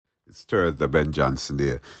It's Thursday, Ben Johnson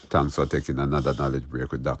there. Thanks for taking another knowledge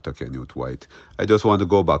break with Dr. Kenute White. I just want to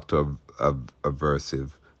go back to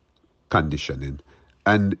aversive conditioning.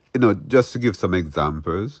 And, just to give some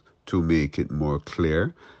examples to make it more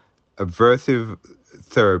clear, aversive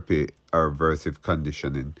therapy or aversive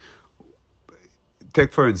conditioning.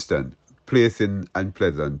 Take, for instance, placing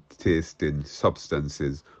unpleasant tasting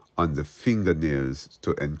substances on the fingernails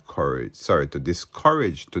to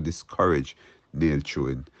discourage nail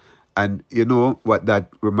chewing. And you know what that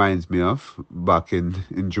reminds me of back in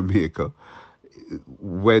Jamaica,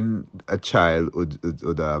 when a child would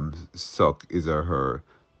suck his or her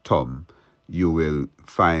thumb, you will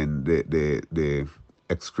find the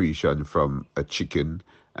excretion from a chicken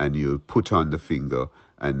and you put on the finger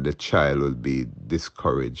and the child will be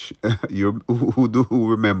discouraged. Who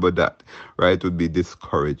remember that, right? Would be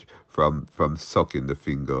discouraged from sucking the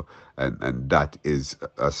finger, and that is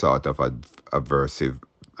a sort of aversive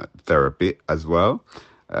therapy as well,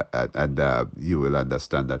 and you will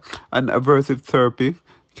understand that. And aversive therapy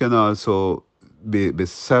can also be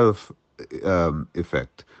self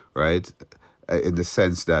effect, right? In the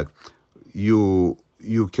sense that you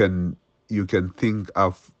can think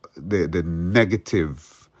of the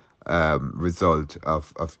negative result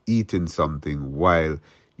of eating something while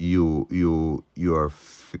you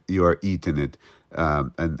are eating it,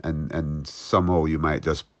 and somehow you might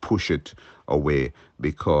just push it away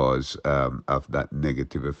because of that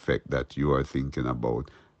negative effect that you are thinking about,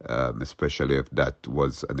 especially if that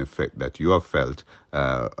was an effect that you have felt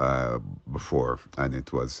before and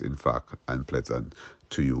it was in fact unpleasant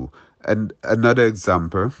to you. And another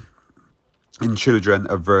example, in children,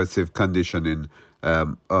 aversive conditioning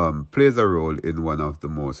plays a role in one of the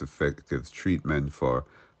most effective treatment for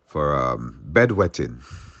bedwetting,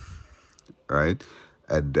 right?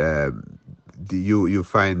 And you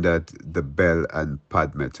find that the bell and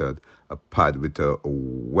pad method, a pad with a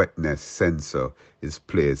wetness sensor is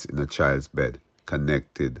placed in a child's bed,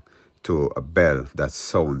 connected to a bell that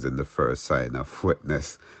sounds in the first sign of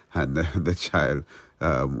wetness, and the child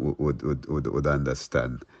would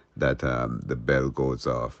understand that the bell goes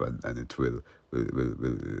off, and it will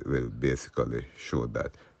basically show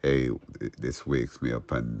that, hey, this wakes me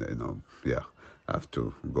up, and yeah, I have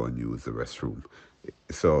to go and use the restroom.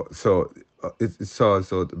 It's also,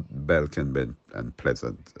 the bell can be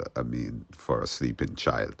unpleasant. I mean, for a sleeping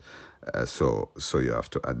child. So you have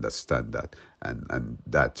to understand that, and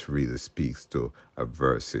that really speaks to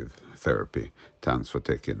aversive therapy. Thanks for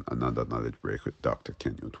taking another knowledge break with Dr.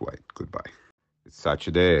 Kenute White. Goodbye. It's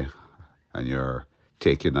Saturday, and you're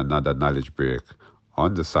taking another knowledge break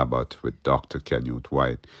on the Sabbath with Dr. Kenute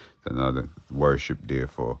White. It's another worship day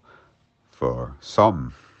for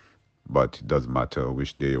some, but it doesn't matter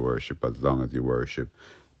which day you worship as long as you worship.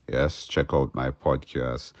 Yes, check out my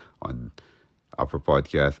podcast on Apple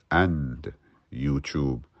Podcast and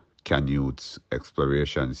YouTube. Canutes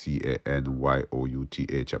Exploration, CANYOUTH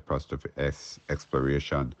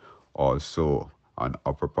Exploration. Also on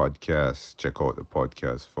Upper Podcast, check out the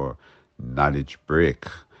podcast for Knowledge Break.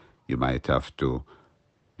 You might have to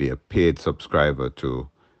be a paid subscriber to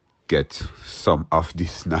get some of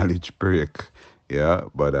this knowledge break. Yeah,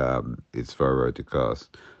 but it's for verticals.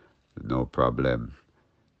 No problem.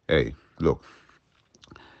 Hey, look,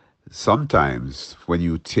 sometimes when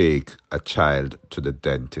you take a child to the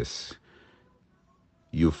dentist,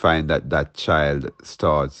 you find that that child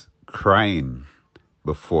starts crying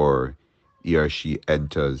before he or she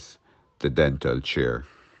enters the dental chair.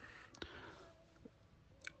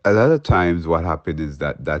 A lot of times what happened is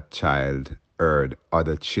that that child heard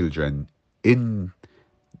other children in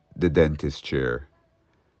the dentist chair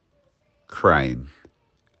crying,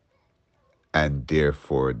 and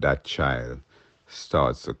therefore that child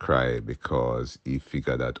starts to cry because he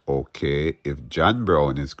figured that, okay, if John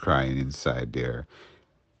Brown is crying inside there,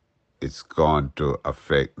 it's going to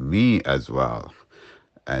affect me as well.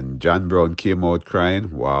 And John Brown came out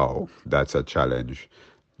crying. Wow, that's a challenge.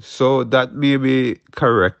 So that may be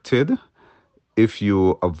corrected if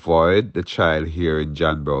you avoid the child hearing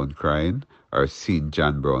John Brown crying or seeing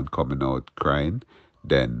John Brown coming out crying,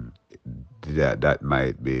 then that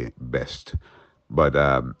might be best. But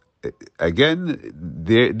again,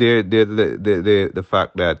 the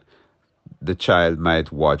fact that the child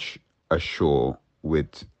might watch a show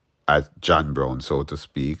with as John Brown, so to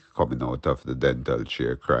speak, coming out of the dental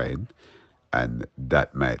chair crying, and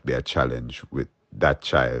that might be a challenge with that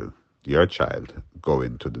child, your child,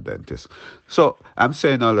 going to the dentist. So I'm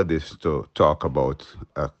saying all of this to talk about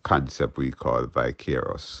a concept we call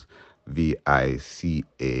vicarious,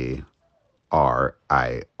 VICARIOUS.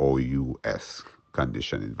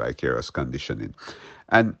 conditioning, vicarious conditioning.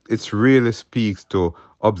 And it really speaks to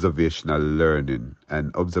observational learning.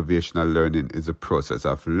 And observational learning is a process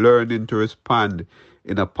of learning to respond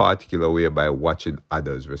in a particular way by watching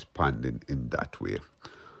others responding in that way,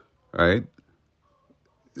 right?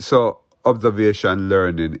 So, observation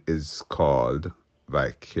learning is called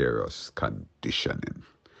vicarious conditioning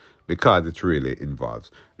because it really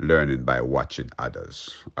involves learning by watching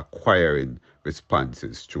others, acquiring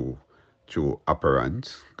responses to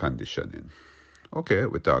operant conditioning. Okay,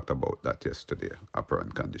 we talked about that yesterday,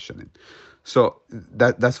 operant conditioning. So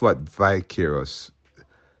that's what vicarious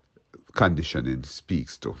conditioning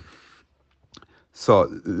speaks to. So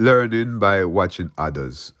learning by watching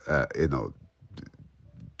others,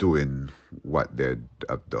 doing what they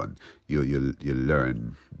have done, you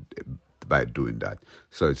learn by doing that.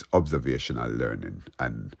 So it's observational learning,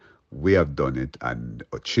 and we have done it, and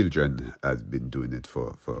our children has been doing it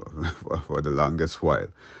for the longest while.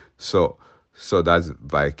 So that's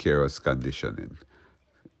vicarious conditioning.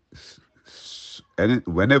 And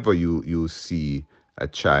whenever you see a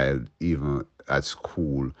child, even at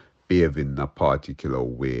school, behaving in a particular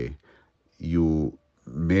way, you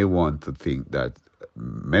may want to think that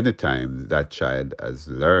many times that child has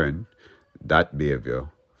learned that behavior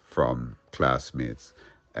from classmates,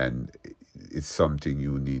 and it's something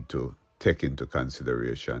you need to take into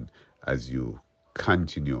consideration as you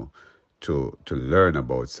continue to learn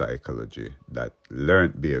about psychology. That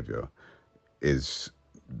learned behavior is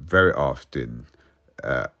very often,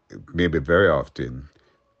 uh, maybe very often,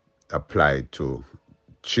 applied to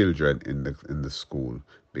children in the school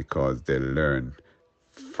because they learn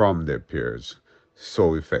from their peers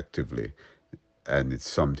so effectively, and it's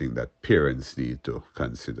something that parents need to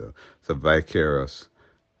consider. So vicarious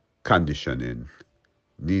conditioning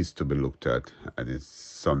needs to be looked at, and it's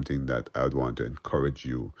something that I'd want to encourage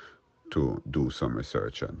you to do some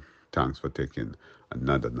research on. Thanks for taking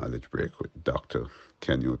another knowledge break with Dr.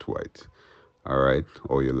 Kenyoth White. All right,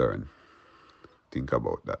 all you learn. Think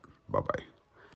about that. Bye bye.